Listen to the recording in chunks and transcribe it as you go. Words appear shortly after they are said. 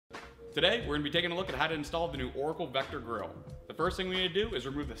Today, we're going to be taking a look at how to install the new Oracle Vector Grill. The first thing we need to do is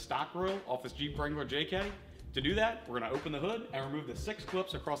remove the stock grill off this Jeep Wrangler JK. To do that, we're going to open the hood and remove the 6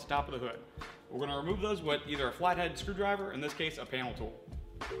 clips across the top of the hood. We're going to remove those with either a flathead screwdriver, in this case a panel tool.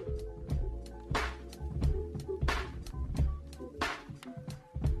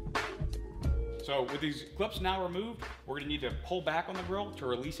 So with these clips now removed, we're going to need to pull back on the grill to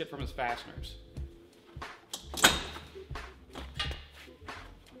release it from its fasteners.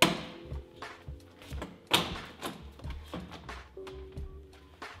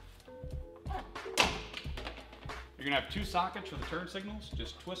 You're going to have 2 sockets for the turn signals.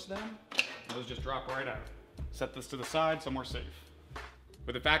 Just twist them, and those just drop right out. Set this to the side, somewhere safe.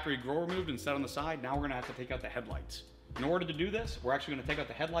 With the factory grill removed and set on the side, now we're going to have to take out the headlights. In order to do this, we're actually going to take out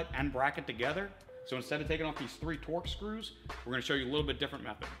the headlight and bracket together. So instead of taking off these 3 Torx screws, we're going to show you a little bit different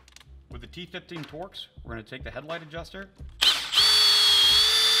method. With the T15 Torx, we're going to take the headlight adjuster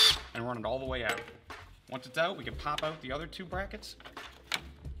and run it all the way out. Once it's out, we can pop out the other 2 brackets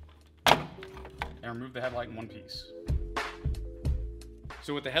and remove the headlight in one piece.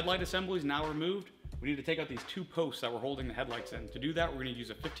 So with the headlight assemblies now removed, we need to take out these 2 posts that we're holding the headlights in. To do that, we're going to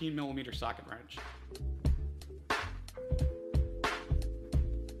use a 15mm socket wrench.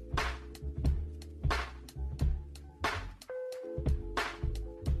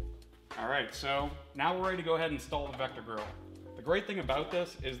 Alright, so now we're ready to go ahead and install the Vector Grill. The great thing about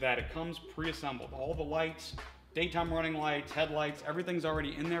this is that it comes pre-assembled. All the lights, daytime running lights, headlights, everything's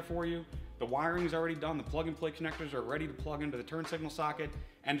already in there for you. The wiring's already done. The plug-and-play connectors are ready to plug into the turn signal socket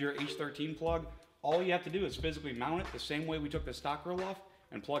and your H13 plug. All you have to do is physically mount it the same way we took the stock grill off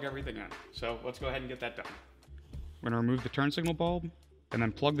and plug everything in. So let's go ahead and get that done. We're going to remove the turn signal bulb and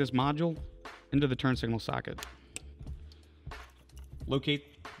then plug this module into the turn signal socket.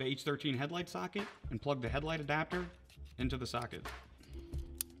 Locate the H13 headlight socket and plug the headlight adapter into the socket.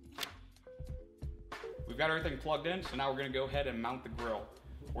 We've got everything plugged in, so now we're going to go ahead and mount the grill.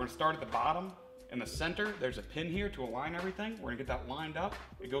 We're going to start at the bottom. In the center, there's a pin here to align everything. We're going to get that lined up.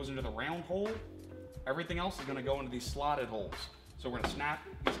 It goes into the round hole. Everything else is going to go into these slotted holes. So we're going to snap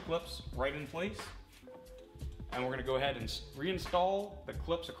these clips right in place. And we're going to go ahead and reinstall the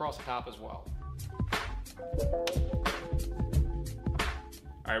clips across the top as well.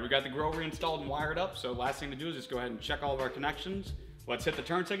 All right, we got the grill reinstalled and wired up. So last thing to do is just go ahead and check all of our connections. Let's hit the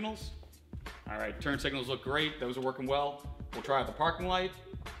turn signals. All right, turn signals look great. Those are working well. We'll try out the parking light.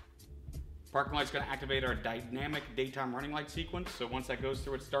 Parking light's going to activate our dynamic daytime running light sequence. So once that goes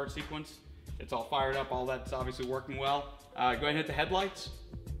through its start sequence, it's all fired up. All that's obviously working well. Go ahead and hit the headlights.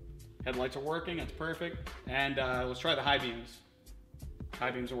 Headlights are working. That's perfect. And let's try the high beams.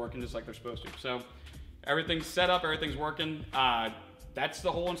 High beams are working just like they're supposed to. So everything's set up. Everything's working. That's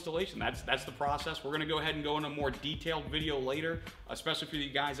the whole installation. That's the process. We're going to go ahead and go into a more detailed video later, especially for you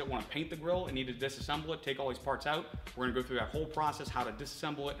guys that want to paint the grill and need to disassemble it, take all these parts out. We're going to go through that whole process, how to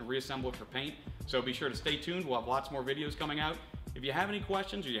disassemble it and reassemble it for paint. So be sure to stay tuned. We'll have lots more videos coming out. If you have any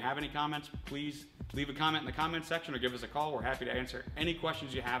questions or you have any comments, please leave a comment in the comment section or give us a call. We're happy to answer any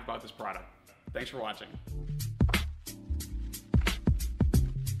questions you have about this product. Thanks for watching.